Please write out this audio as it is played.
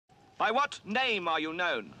By what name are you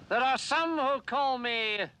known? There are some who call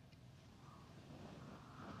me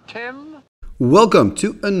Tim. Welcome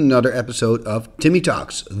to another episode of Timmy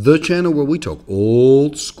Talks, the channel where we talk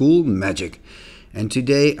old school magic. And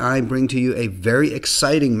today I bring to you a very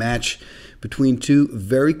exciting match between two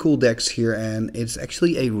very cool decks here, and it's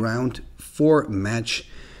actually a round 4 match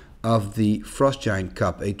of the Frost Giant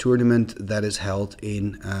Cup, a tournament that is held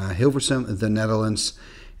in Hilversum, the Netherlands.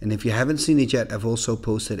 And if you haven't seen it yet, I've also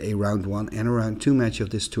posted a round 1 and a round 2 match of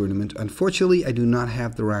this tournament. Unfortunately, I do not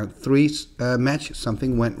have the round 3 match.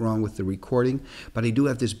 Something went wrong with the recording. But I do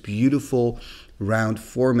have this beautiful round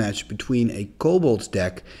 4 match between a Kobolds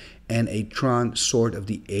deck and a Tron Sword of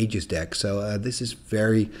the Ages deck. So this is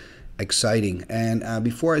very exciting. And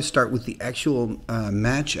before I start with the actual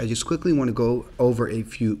match, I just quickly want to go over a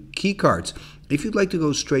few key cards. If you'd like to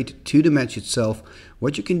go straight to the match itself,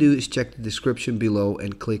 what you can do is check the description below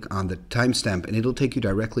and click on the timestamp, and it'll take you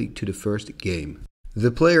directly to the first game.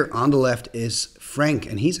 The player on the left is Frank,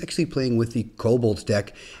 and he's actually playing with the Kobolds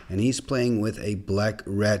deck, and he's playing with a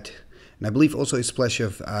black-red, and I believe also a splash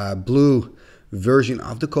of blue version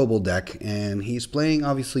of the Kobold deck. And he's playing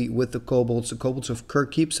obviously with the Kobolds of Kher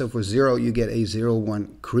Keep. So for 0 you get a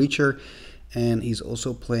 0/1 creature. And he's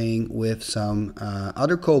also playing with some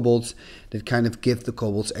other Kobolds that kind of give the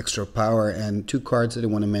Kobolds extra power. And 2 cards that I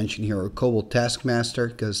want to mention here are Kobold Taskmaster,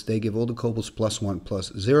 because they give all the Kobolds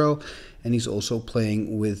 +1/+0. And he's also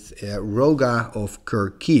playing with Rohgahh of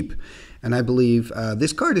Kher Keep. And I believe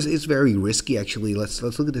this card is very risky, actually. Let's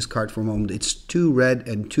look at this card for a moment. It's 2 red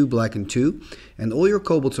and 2 black and 2. And all your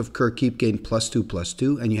Kobolds of Kher Keep gain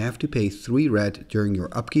 +2/+2. And you have to pay 3 red during your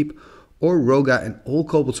upkeep, or Rohgahh and all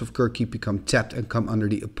Kobolds of Kher Keep become tapped and come under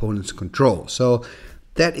the opponent's control. So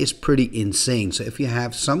that is pretty insane. So if you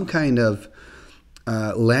have some kind of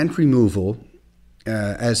land removal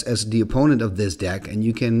as the opponent of this deck, and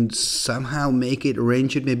you can somehow make it,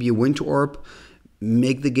 arrange it, maybe a Winter Orb,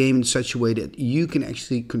 make the game in such a way that you can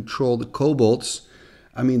actually control the Kobolds,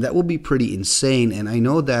 I mean, that would be pretty insane. And I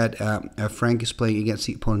know that Frank is playing against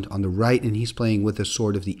the opponent on the right, and he's playing with the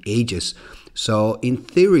Sword of the Ages. So in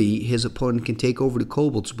theory, his opponent can take over the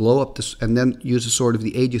Kobolds, blow up this, and then use the Sword of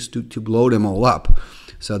the Ages to blow them all up.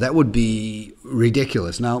 So that would be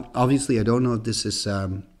ridiculous. Now, obviously, I don't know if this is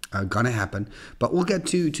gonna happen, but we'll get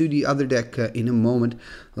to the other deck in a moment.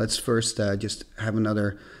 Let's first just have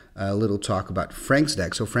another little talk about Frank's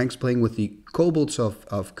deck. So Frank's playing with the Kobolds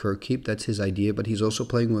of Kher Keep. That's his idea, but he's also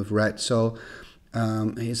playing with red. So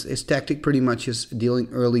his tactic pretty much is dealing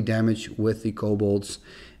early damage with the Kobolds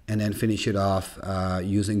and then finish it off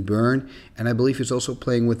using burn. And I believe he's also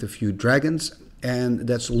playing with a few dragons, and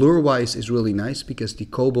that's lure-wise is really nice because the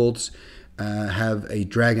Kobolds have a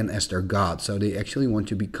dragon as their god, so they actually want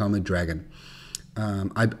to become a dragon.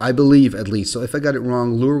 I believe, at least. So if I got it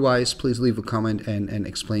wrong lure-wise, please leave a comment and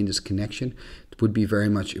explain this connection. It would be very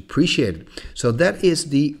much appreciated. So that is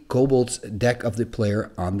the Kobolds deck of the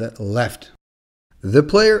player on the left. The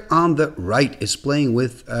player on the right is playing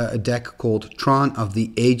with a deck called Tron of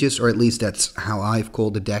the Ages, or at least that's how I've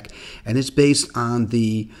called the deck, and it's based on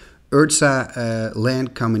the Urza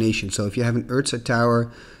land combination. So if you have an Urza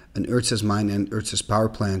tower, an Urza's Mine, and Urza's Power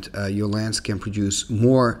Plant, your lands can produce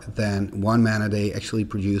more than 1 mana. They actually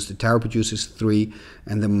produce, the tower produces 3,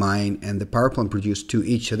 and the mine and the power plant produce 2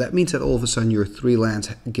 each. So that means that all of a sudden your 3 lands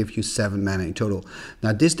give you 7 mana in total.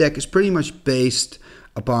 Now this deck is pretty much based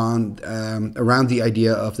upon around the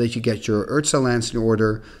idea of that you get your Urza lands in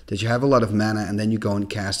order, that you have a lot of mana, and then you go and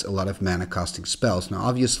cast a lot of mana costing spells. Now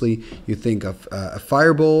obviously you think of a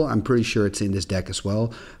Fireball. I'm pretty sure it's in this deck as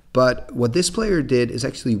well. But what this player did is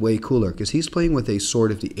actually way cooler, because he's playing with a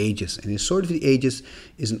Sword of the Ages. And his Sword of the Ages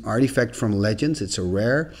is an artifact from Legends. It's a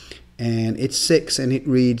rare, and it's 6, and it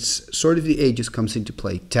reads, Sword of the Ages comes into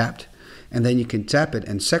play tapped, and then you can tap it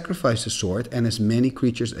and sacrifice the sword and as many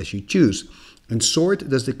creatures as you choose. And sword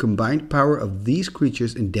does the combined power of these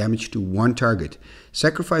creatures in damage to 1 target.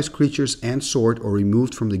 Sacrifice creatures and sword are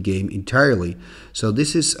removed from the game entirely. So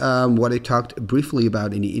this is what I talked briefly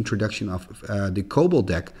about in the introduction of the Kobold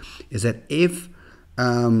deck, is that if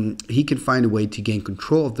he can find a way to gain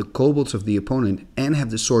control of the Kobolds of the opponent and have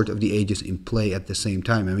the Sword of the Ages in play at the same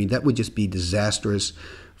time, I mean, that would just be disastrous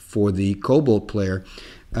for the Kobold player.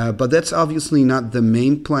 But that's obviously not the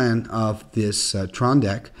main plan of this Tron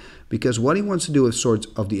deck, because what he wants to do with Swords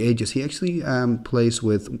of the Ages, he actually plays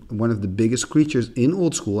with one of the biggest creatures in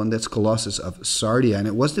Old School, and that's Colossus of Sardia. And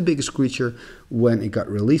it was the biggest creature when it got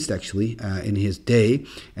released, actually, in his day.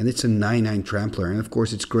 And it's a 9/9 Trampler. And of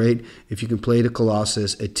course, it's great if you can play the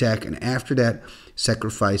Colossus, attack, and after that,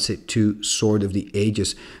 sacrifice it to Sword of the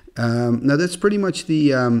Ages. Now that's pretty much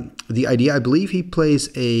the idea. I believe he plays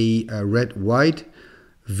a red-white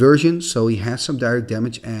version, so he has some direct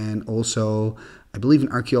damage, and also I believe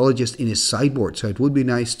an archaeologist in his sideboard. So it would be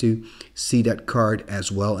nice to see that card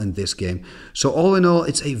as well in this game. So all in all,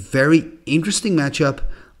 it's a very interesting matchup.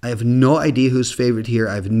 I have no idea who's favorite here.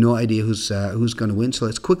 I have no idea who's going to win. So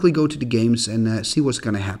let's quickly go to the games and see what's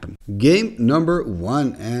going to happen. Game number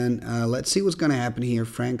 1, and let's see what's going to happen here.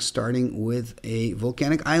 Frank starting with a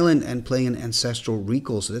volcanic island and playing an ancestral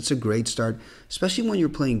recall. So that's a great start, especially when you're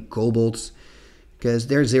playing kobolds, because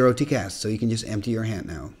they're 0 to cast. So you can just empty your hand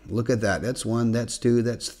now. Look at that. That's 1, that's 2,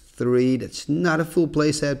 that's 3. That's not a full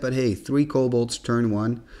play set, but hey, 3 kobolds turn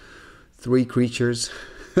 1, 3 creatures.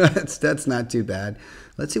 that's not too bad.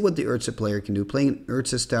 Let's see what the Urza player can do. Playing an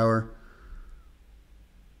Urza's Tower.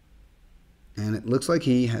 And it looks like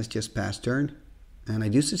he has just passed turn. And I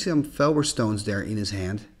do see some Felwar Stones there in his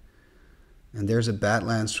hand. And there's a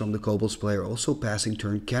Badlands from the Kobolds player, also passing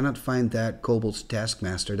turn. Cannot find that Kobolds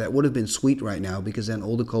Taskmaster. That would have been sweet right now, because then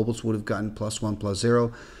all the Kobolds would have gotten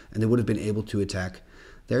 +1/+0, and they would have been able to attack.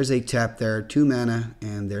 There's a tap there, 2 mana,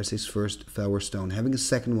 and there's his first Felwar Stone, having a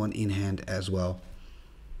second one in hand as well.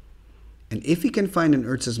 And if he can find an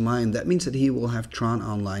Urza's Mine, that means that he will have Tron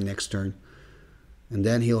online next turn. And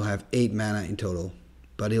then he'll have 8 mana in total.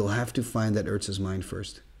 But he'll have to find that Urza's Mine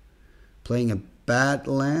first. Playing a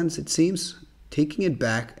Badlands, it seems. Taking it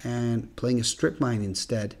back and playing a Strip Mine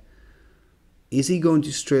instead. Is he going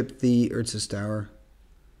to strip the Urza's Tower?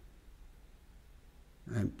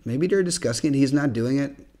 Maybe they're discussing it. He's not doing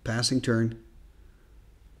it. Passing turn.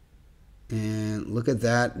 And look at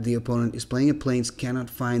that. The opponent is playing a Plains. Cannot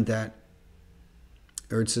find that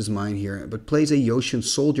Urza's Mine here, but plays a Yoshin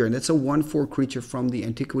Soldier, and that's a 1/4 creature from the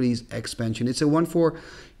Antiquities expansion. It's a 1/4,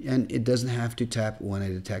 and it doesn't have to tap when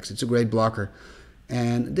it attacks. It's a great blocker.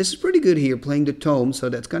 And this is pretty good here, playing the Tome, so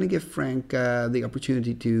that's going to give Frank the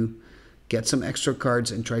opportunity to get some extra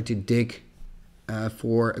cards and try to dig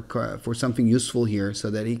for something useful here,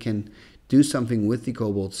 so that he can do something with the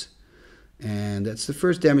Kobolds. And that's the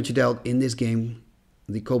first damage dealt in this game.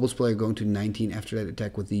 The Kobolds player going to 19 after that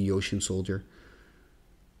attack with the Yoshin Soldier.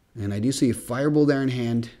 And I do see a Fireball there in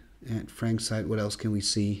hand. At Frank's side, what else can we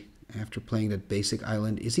see after playing that basic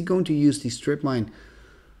island? Is he going to use the Strip Mine?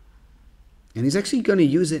 And he's actually going to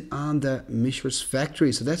use it on the Mishra's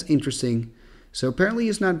Factory, so that's interesting. So apparently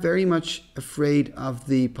he's not very much afraid of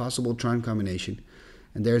the possible Tron combination.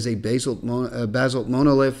 And there's a Basalt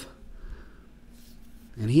Monolith.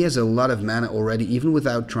 And he has a lot of mana already, even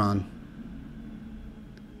without Tron.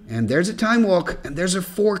 And there's a Time Walk, and there's a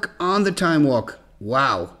Fork on the Time Walk.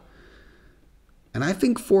 Wow. And I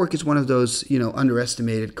think Fork is one of those,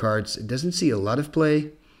 underestimated cards. It doesn't see a lot of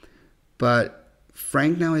play, but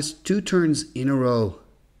Frank now has 2 turns in a row.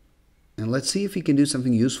 And let's see if he can do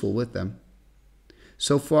something useful with them.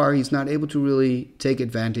 So far, he's not able to really take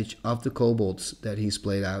advantage of the Kobolds that he's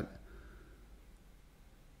played out.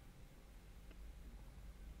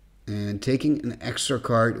 And taking an extra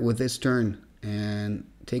card with this turn, and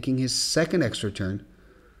taking his second extra turn.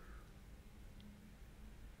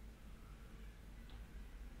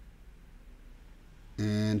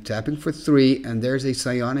 And tapping for 3, and there's a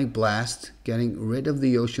Psionic Blast, getting rid of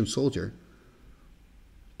the Ocean Soldier.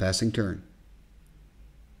 Passing turn.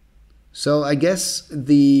 So I guess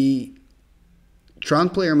the Tron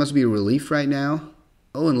player must be a relief right now.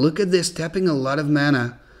 Oh, and look at this, tapping a lot of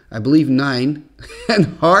mana. I believe 9.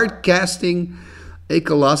 And hard casting a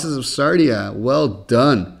Colossus of Sardia. Well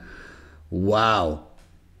done. Wow.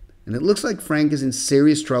 And it looks like Frank is in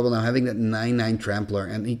serious trouble now, having that 9/9 Trampler,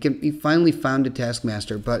 and he finally found the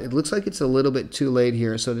Taskmaster, but it looks like it's a little bit too late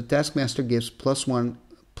here. So the Taskmaster gives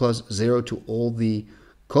 +1/+0 to all the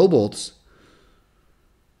Kobolds.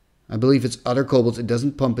 I believe it's other Kobolds. It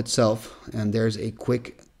doesn't pump itself, and there's a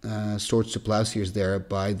quick Swords to Plowshares there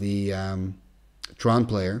by the Tron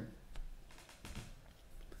player.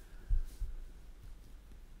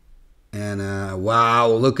 And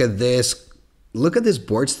wow, look at this. Look at this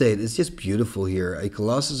board state. It's just beautiful here. A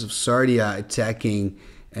Colossus of Sardia attacking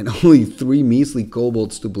and only 3 measly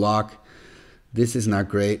Kobolds to block. This is not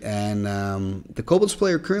great. And the Kobolds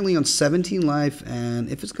player currently on 17 life. And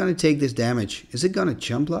if it's going to take this damage, is it going to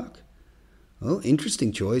chump block? Oh,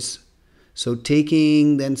 interesting choice. So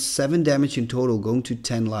taking then 7 damage in total, going to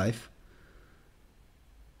 10 life.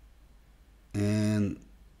 And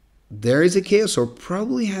there is a Chaosaur.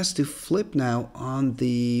 Probably has to flip now on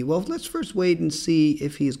the... Well, let's first wait and see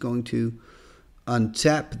if he's going to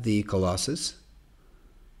untap the Colossus.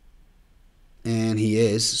 And he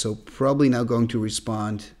is. So probably now going to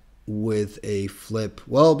respond with a flip.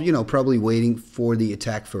 Well, probably waiting for the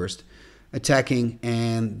attack first. attacking,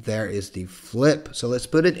 and there is the flip. So let's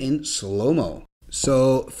put it in slow-mo.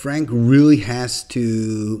 So Frank really has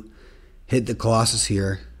to hit the Colossus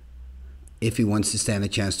here if he wants to stand a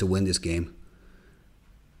chance to win this game.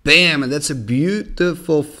 Bam! And that's a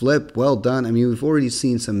beautiful flip. Well done. I mean, we've already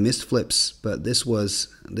seen some missed flips, but this was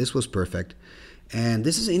perfect. And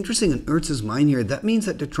this is interesting in Urza's mind here. That means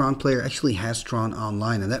that the Tron player actually has Tron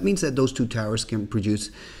online, and that means that those two towers can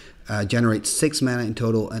generate 6 mana in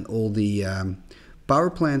total, and all the power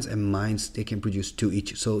plants and mines, they can produce 2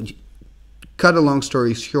 each. So cut a long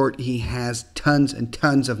story short, he has tons and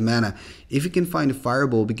tons of mana. If he can find a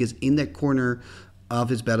fireball, because in that corner of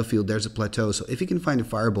his battlefield there's a plateau, so if he can find a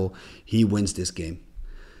fireball, he wins this game.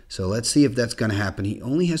 So let's see if that's going to happen. He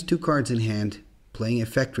only has 2 cards in hand, playing a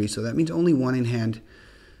factory, so that means only 1 in hand.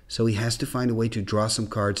 So he has to find a way to draw some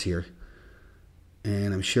cards here.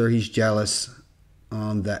 And I'm sure he's jealous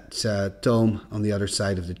on that tome on the other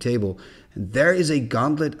side of the table. And there is a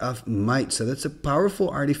Gauntlet of Might. So that's a powerful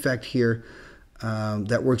artifact here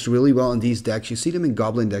that works really well in these decks. You see them in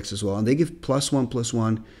Goblin decks as well. And they give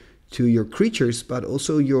 +1/+1 to your creatures, but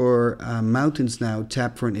also your mountains now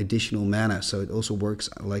tap for an additional mana. So it also works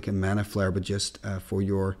like a mana flare, but just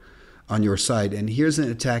on your side. And here's an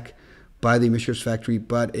attack by the Mishra's Factory,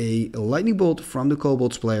 but a lightning bolt from the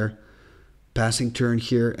Kobolds player. Passing turn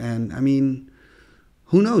here, and I mean,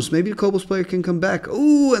 who knows? Maybe the Kobolds player can come back.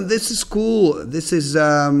 Oh, and this is cool. This is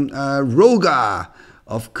Rohgahh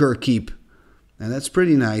of Kher Keep, and that's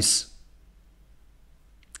pretty nice.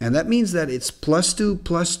 And that means that it's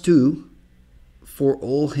 +2/+2 for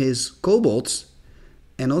all his Kobolds,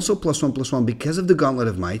 and also +1/+1 because of the Gauntlet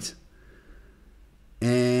of Might.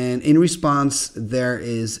 And in response, there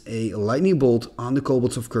is a lightning bolt on the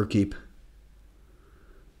Kobolds of Kher Keep.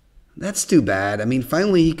 That's too bad. I mean,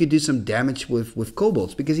 finally he could do some damage with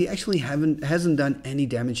Kobolds, because he actually hasn't done any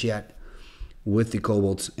damage yet with the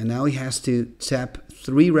Kobolds. And now he has to tap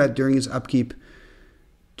 3 red during his upkeep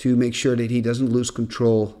to make sure that he doesn't lose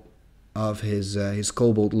control of his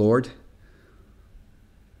Kobold Lord.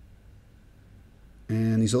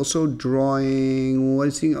 And he's also drawing, what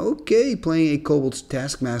is he? Okay, playing a Kobold's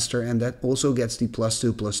Taskmaster, and that also gets the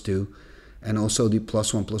 +2/+2, and also the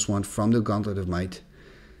 +1/+1 from the Gauntlet of Might.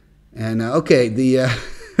 And okay, the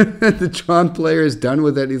the Tron player is done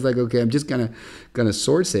with it. He's like, okay, I'm just gonna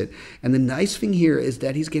source it. And the nice thing here is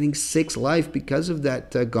that he's getting 6 life because of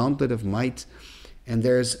that Gauntlet of Might. And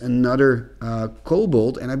there's another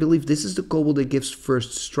Kobold, and I believe this is the Kobold that gives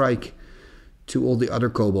first strike to all the other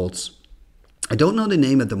Kobolds. I don't know the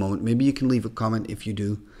name at the moment. Maybe you can leave a comment if you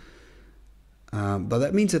do. But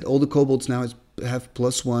that means that all the Kobolds now have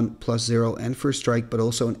 +1/+0 and first strike, but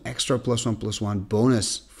also an extra +1/+1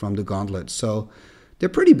 bonus from the Gauntlet. So they're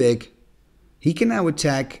pretty big. He can now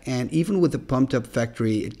attack, and even with the pumped up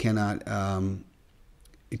factory, it cannot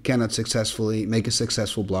successfully make a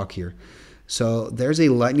successful block here. So there's a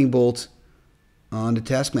lightning bolt on the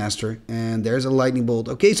Taskmaster, and there's a lightning bolt.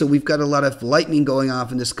 Okay, so we've got a lot of lightning going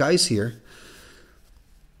off in the skies here.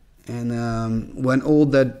 And when all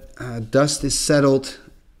that dust is settled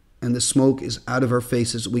and the smoke is out of our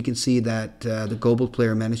faces, we can see that the Kobold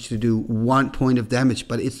player managed to do 1 point of damage,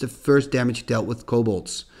 but it's the first damage dealt with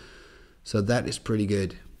Kobolds. So that is pretty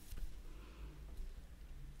good.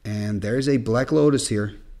 And there's a Black Lotus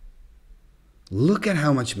here. Look at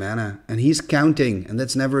how much mana. And he's counting, and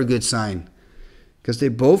that's never a good sign, because they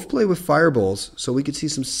both play with fireballs, so we could see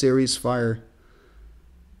some serious fire.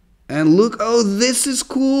 And look, oh, this is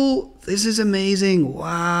cool. This is amazing.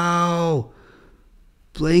 Wow.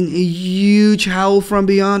 Playing a huge Howl from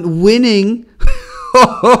Beyond, winning.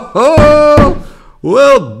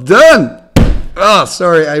 Well done. Oh,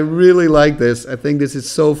 sorry, I really like this. I think this is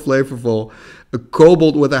so flavorful. A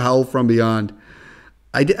Kobold with a Howl from Beyond.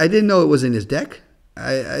 I didn't know it was in his deck.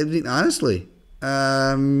 I mean, honestly.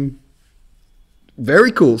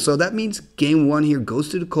 Very cool. So that means game 1 here goes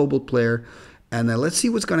to the Kobold player. And let's see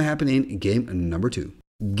what's going to happen in game number 2.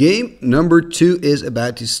 Game number 2 is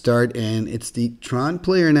about to start, and it's the Tron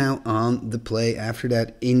player now on the play after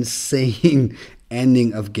that insane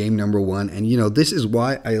ending of game number 1. And you know, this is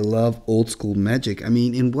why I love old school Magic. I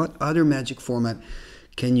mean, in what other Magic format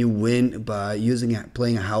can you win by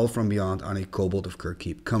playing a Howl from Beyond on a Kobold of Kher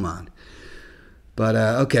Keep? Come on. But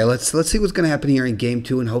okay, let's see what's going to happen here in game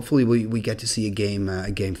 2, and hopefully we get to see a game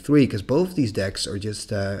 3, because both of these decks are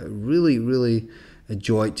just really a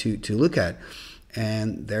joy to look at.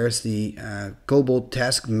 And there's the Kobold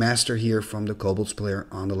Taskmaster here from the Kobolds player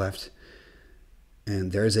on the left,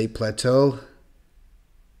 and there's a plateau,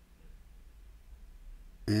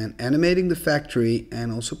 and animating the factory,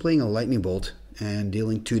 and also playing a lightning bolt and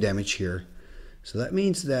dealing 2 damage here So that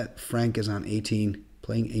means that Frank is on 18,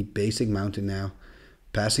 playing a basic mountain now.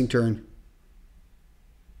 Passing turn.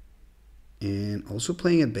 And also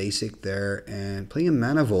playing a basic there and playing a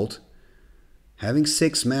mana vault. Having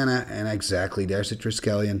 6 mana, and exactly, there's a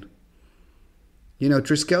Triskelion. You know,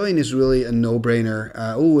 Triskelion is really a no-brainer.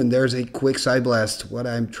 Oh, and there's a quick Side Blast. What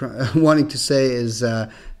I'm wanting to say is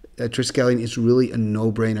Triskelion is really a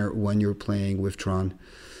no-brainer when you're playing with Tron.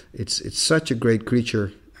 It's such a great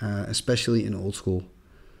creature, especially in old school.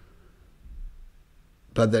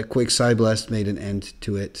 But that quick Side Blast made an end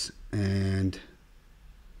to it, and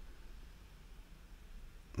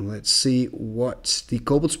let's see what the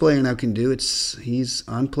Kobolds player now can do. He's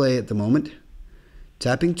on play at the moment.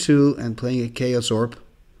 Tapping 2 and playing a Chaos Orb.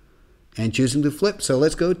 And choosing to flip. So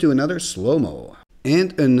let's go to another slow-mo.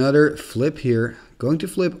 And another flip here. Going to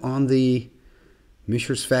flip on the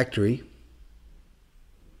Mishra's Factory.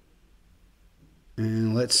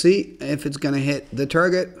 And let's see if it's going to hit the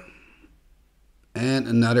target. And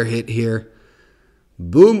another hit here.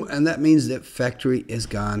 Boom. And that means that Factory is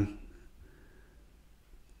gone.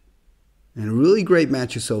 And really great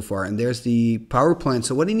matches so far. And there's the power plant.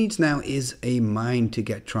 So what he needs now is a mine to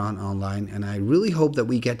get Tron online. And I really hope that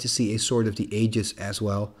we get to see a Sword of the Ages as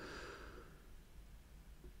well.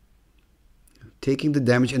 Taking the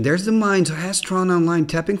damage. And there's the mine. So has Tron online.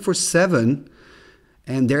 Tapping for 7.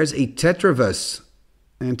 And there's a Tetravus.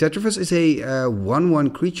 And Tetravus is a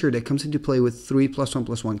 1/1 creature that comes into play with 3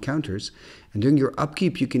 +1/+1 counters. And during your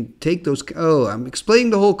upkeep, you can take those... Oh, I'm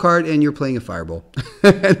explaining the whole card, and you're playing a Fireball.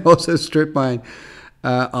 And also Strip Mine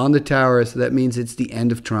on the tower, so that means it's the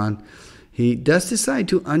end of Tron. He does decide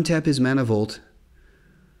to untap his Mana Vault.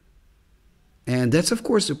 And that's, of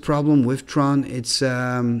course, a problem with Tron. It's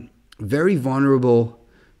very vulnerable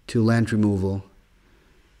to land removal.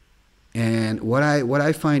 And what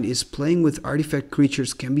I find is playing with artifact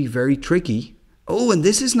creatures can be very tricky. Oh, and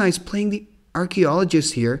this is nice, playing the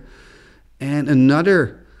Archaeologist here. And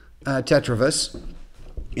another Tetravus.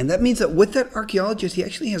 And that means that with that Archaeologist, he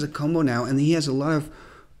actually has a combo now. And he has a lot of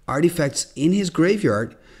artifacts in his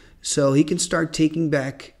graveyard. So he can start taking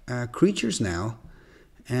back creatures now.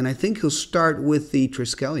 And I think he'll start with the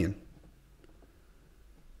Triskelion.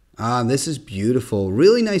 Ah, this is beautiful.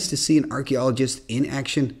 Really nice to see an Archaeologist in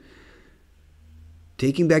action.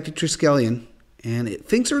 Taking back the Triskelion. And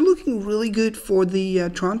things are looking really good for the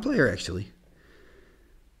Tron player, actually.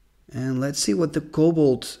 And let's see what the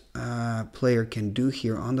Kobold player can do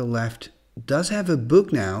here on the left. Does have a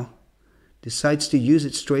book now. Decides to use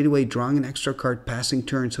it straight away, drawing an extra card, passing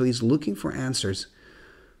turn. So he's looking for answers.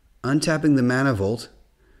 Untapping the Mana Vault.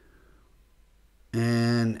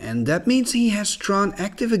 And that means he has Tron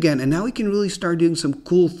active again. And now he can really start doing some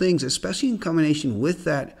cool things, especially in combination with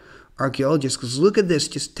that Archaeologist. Because look at this,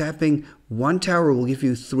 just tapping 1 tower will give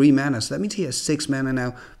you 3 mana. So that means he has 6 mana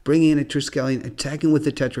now. Bringing in a Triskelion, attacking with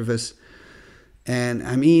the Tetravus. And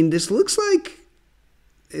I mean, this looks like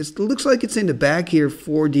it's in the bag here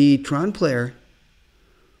for the Tron player.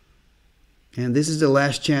 And this is the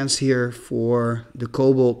last chance here for the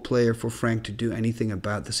Kobold player, for Frank, to do anything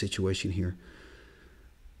about the situation here.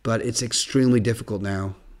 But it's extremely difficult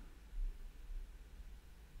now.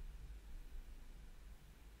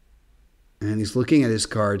 And he's looking at his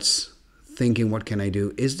cards, thinking, what can I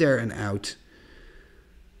do? Is there an out?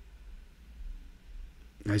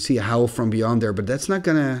 I see a Howl from Beyond there, but that's not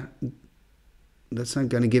gonna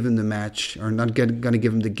give him the match, or not gonna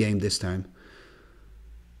give him the game this time.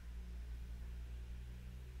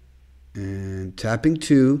 And tapping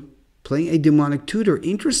 2, playing a Demonic Tutor.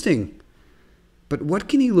 Interesting. But what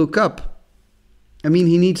can he look up? I mean,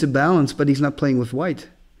 he needs a balance, but he's not playing with white.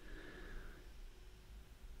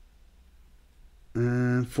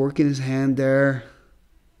 Fork in his hand there.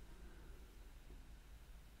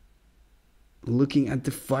 Looking at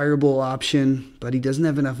the Fireball option, but he doesn't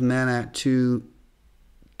have enough mana to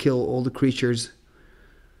kill all the creatures.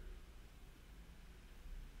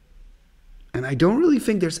 And I don't really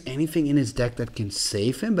think there's anything in his deck that can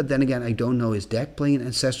save him, but then again, I don't know his deck. Playing an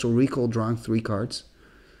Ancestral Recall, drawing 3 cards.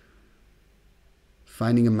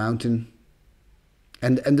 Finding a mountain.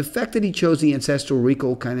 And the fact that he chose the Ancestral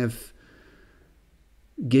Recall kind of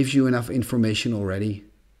gives you enough information already.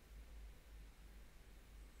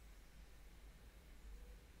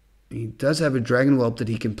 He does have a Dragon Whelp that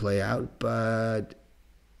he can play out, but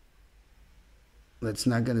that's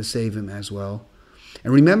not going to save him as well.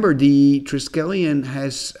 And remember, the Triskelion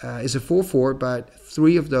is a 4/4, but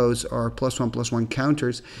 3 of those are +1/+1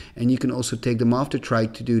 counters, and you can also take them off the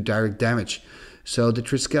trike to do direct damage. So the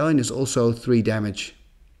Triskelion is also 3 damage.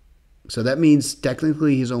 So that means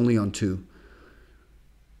technically he's only on 2.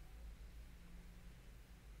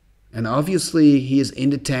 And obviously he is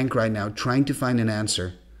in the tank right now trying to find an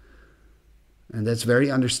answer. And that's very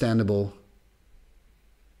understandable.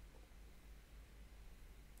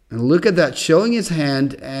 And look at that, showing his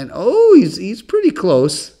hand, and oh, he's pretty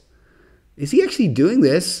close. Is he actually doing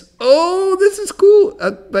this? Oh, this is cool.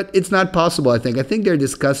 But it's not possible, I think. I think they're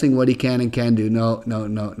discussing what he can and can't do. No.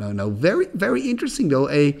 Very, very interesting, though.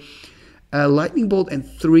 A lightning bolt and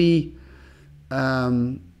three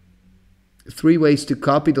ways to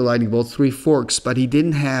copy the lightning bolt, 3 forks, but he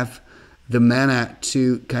didn't have the mana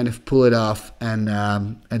to kind of pull it off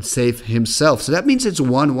and save himself. So that means it's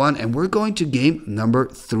 1-1, and we're going to game number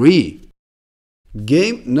 3.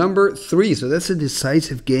 Game number 3. So that's a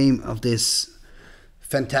decisive game of this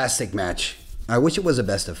fantastic match. I wish it was a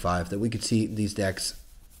best of 5, that we could see these decks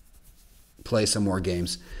play some more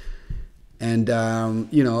games. And,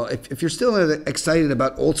 you know, if you're still excited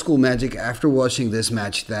about old school Magic after watching this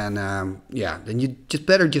match, then, then you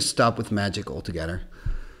better just stop with Magic altogether.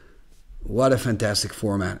 What a fantastic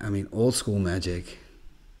format. I mean, old school Magic.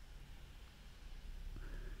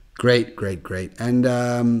 Great. And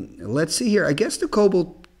let's see here. I guess the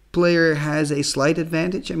Kobold player has a slight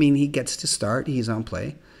advantage. I mean, he gets to start. He's on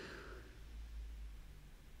play.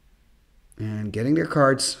 And getting their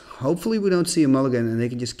cards. Hopefully we don't see a mulligan and they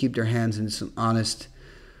can just keep their hands in some honest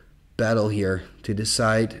battle here to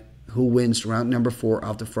decide who wins round number 4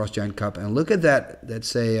 of the Frost Giant Cup. And look at that.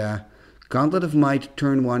 That's a Gauntlet of Might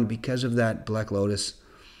turn 1 because of that Black Lotus.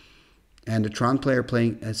 And the Tron player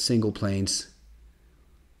playing as single planes.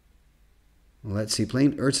 Let's see.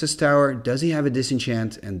 Playing Urza's Tower. Does he have a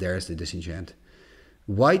disenchant? And there's the disenchant.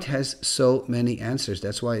 White has so many answers.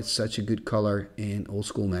 That's why it's such a good color in old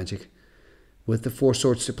school Magic. With the 4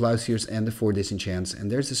 Swords to Plowshares and the 4 disenchants.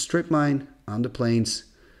 And there's a Strip Mine on the plains.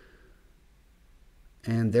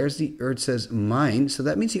 And there's the Urza's Mine. So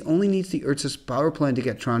that means he only needs the Urza's Power Plant to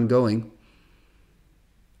get Tron going.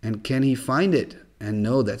 And can he find it? And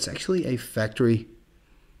no, that's actually a factory.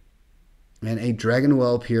 And a Dragon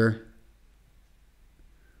Whelp here.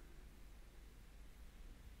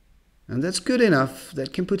 And that's good enough.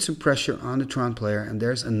 That can put some pressure on the Tron player. And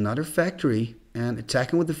there's another factory. And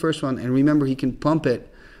attacking with the first one. And remember, he can pump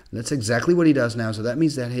it. That's exactly what he does now. So that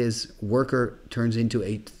means that his worker turns into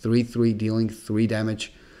a 3/3, dealing 3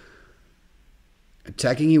 damage.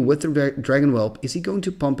 Attacking you with the Dragon Whelp. Is he going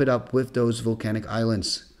to pump it up with those volcanic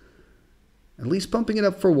islands? At least pumping it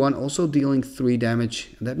up for 1, also dealing 3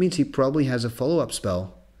 damage. And that means he probably has a follow-up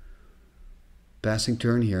spell. Passing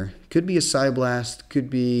turn here. Could be a Psy Blast, could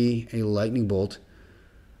be a Lightning Bolt.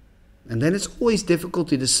 And then it's always difficult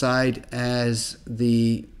to decide as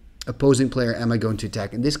the opposing player, am I going to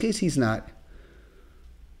attack? In this case, he's not.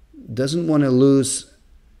 Doesn't want to lose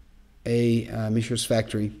a Mishra's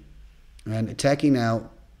Factory. And attacking now,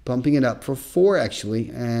 pumping it up for 4 actually.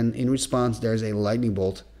 And in response, there's a Lightning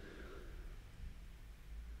Bolt.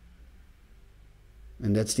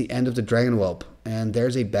 And that's the end of the Dragon Whelp. And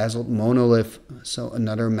there's a Basalt Monolith, so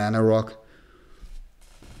another mana rock.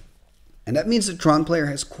 And that means the Tron player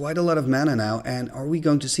has quite a lot of mana now. And are we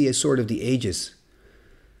going to see a Sword of the Ages?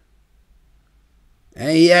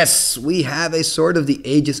 And yes, we have a Sword of the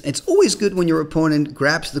Ages. It's always good when your opponent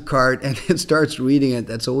grabs the card and then starts reading it.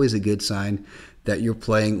 That's always a good sign that you're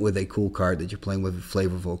playing with a cool card, that you're playing with a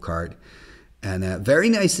flavorful card. And very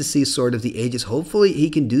nice to see Sword of the Ages. Hopefully he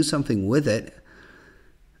can do something with it.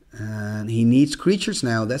 And he needs creatures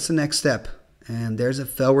now. That's the next step. And there's a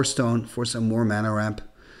Felwar Stone for some more mana ramp.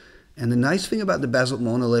 And the nice thing about the Basalt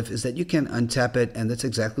Monolith is that you can untap it, and that's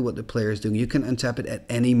exactly what the player is doing. You can untap it at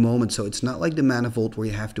any moment, so it's not like the Mana Vault where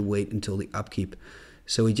you have to wait until the upkeep.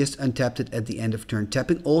 So he just untapped it at the end of turn,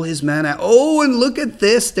 tapping all his mana. Oh, and look at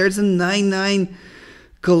this! There's a 9/9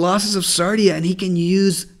 Colossus of Sardia, and he can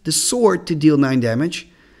use the sword to deal 9 damage.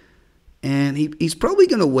 And he's probably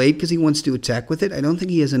going to wait because he wants to attack with it. I don't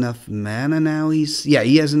think he has enough mana now. He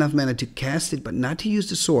has enough mana to cast it, but not to use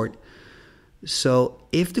the sword. So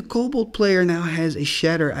if the Kobold player now has a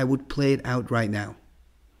Shatter, I would play it out right now.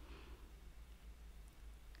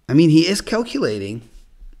 I mean, he is calculating.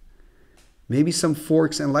 Maybe some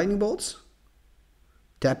Forks and Lightning Bolts.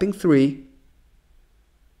 Tapping 3.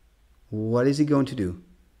 What is he going to do?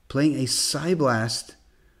 Playing a Psy Blast.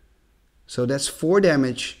 So that's 4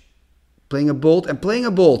 damage. Playing a Bolt and playing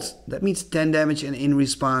a Bolt. That means 10 damage, and in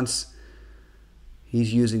response,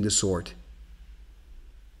 he's using the sword.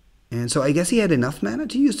 And so I guess he had enough mana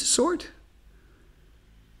to use the sword.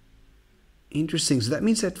 Interesting. So that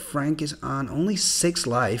means that Frank is on only 6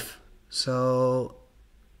 life. So,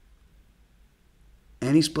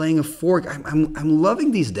 and he's playing a fork. I'm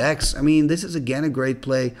loving these decks. I mean, this is again a great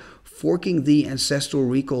play. Forking the Ancestral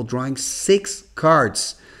Recall, drawing 6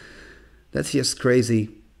 cards. That's just crazy.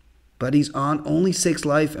 But he's on only 6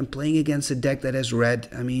 life and playing against a deck that has red.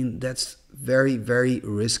 I mean, that's very, very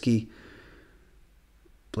risky.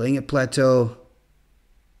 Playing a plateau.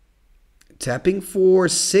 Tapping for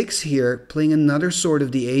 6 here. Playing another Sword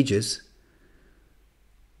of the Ages.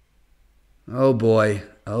 Oh boy.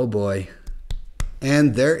 Oh boy.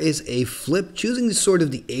 And there is a flip. Choosing the Sword of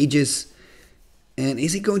the Ages. And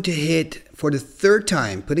is he going to hit for the 3rd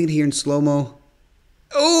time? Putting it here in slow-mo.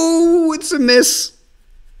 Oh, it's a miss.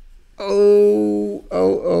 Oh.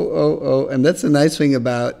 And that's the nice thing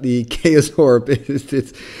about the Chaos Orb.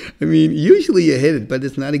 I mean, usually you hit it, but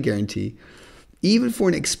it's not a guarantee. Even for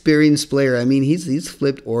an experienced player, I mean, he's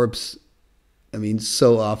flipped orbs, I mean,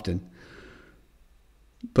 so often.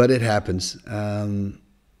 But it happens.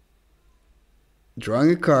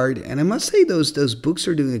 Drawing a card. And I must say, those books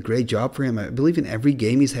are doing a great job for him. I believe in every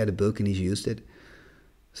game he's had a book and he's used it.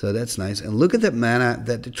 So that's nice. And look at that mana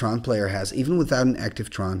that the Tron player has, even without an active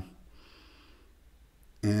Tron.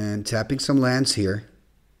 And tapping some lands here.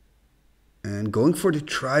 And going for the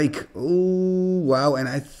Trike. Oh, wow. And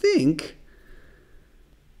I think...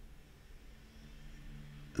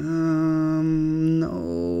 no,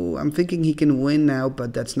 I'm thinking he can win now,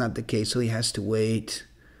 but that's not the case. So he has to wait.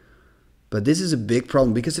 But this is a big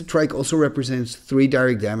problem because the Trike also represents 3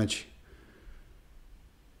 direct damage.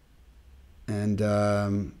 And...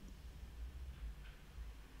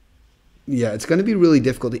 yeah, it's going to be really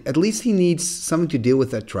difficult. At least he needs something to deal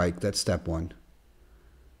with that Trike. That's step 1.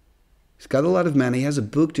 He's got a lot of mana. He has a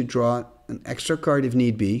book to draw an extra card if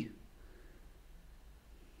need be.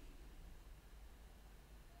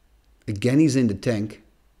 Again, he's in the tank.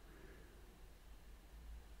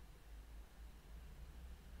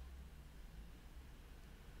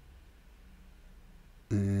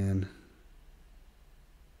 And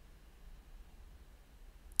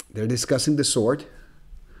they're discussing the sword.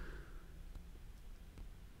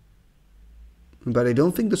 But I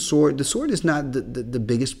don't think the sword is not the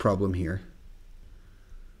biggest problem here.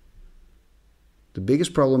 The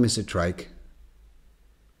biggest problem is the Trike.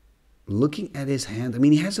 Looking at his hand, I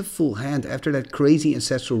mean, he has a full hand after that crazy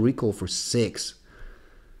Ancestral Recall for 6.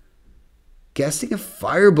 Casting a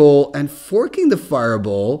Fireball and forking the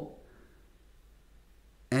Fireball.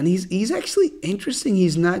 And he's actually interesting.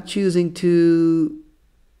 He's not choosing to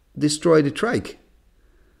destroy the Trike.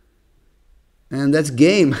 And that's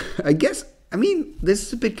game. I guess, I mean, this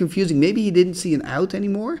is a bit confusing. Maybe he didn't see an out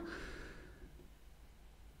anymore.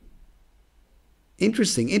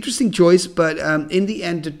 Interesting choice, but in the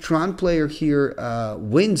end, the Tron player here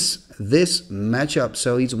wins this matchup.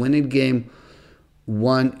 So he's winning game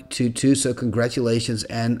 1-2. So congratulations,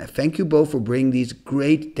 and thank you both for bringing these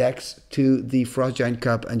great decks to the Frost Giant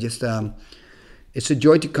Cup. And just it's a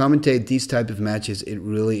joy to commentate these type of matches. It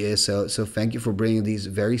really is. So thank you for bringing these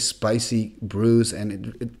very spicy brews,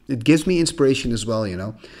 and it gives me inspiration as well, you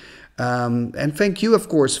know. And thank you, of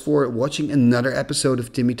course, for watching another episode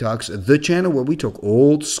of Timmy Talks, the channel where we talk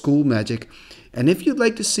old school magic. And if you'd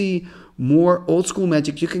like to see more old school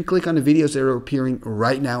magic, you can click on the videos that are appearing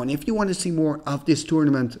right now. And if you want to see more of this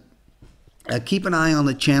tournament, keep an eye on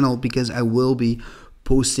the channel, because I will be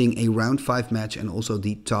posting a round 5 match and also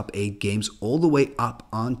the top 8 games all the way up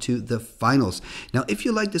onto the finals. Now, if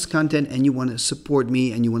you like this content and you want to support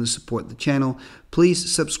me and you want to support the channel,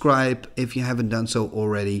 please subscribe if you haven't done so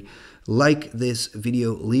already. Like this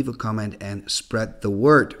video, leave a comment, and spread the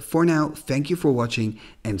word. For now, thank you for watching,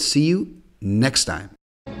 and see you next time.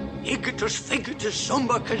 Igitus figitus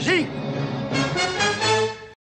somba kazee.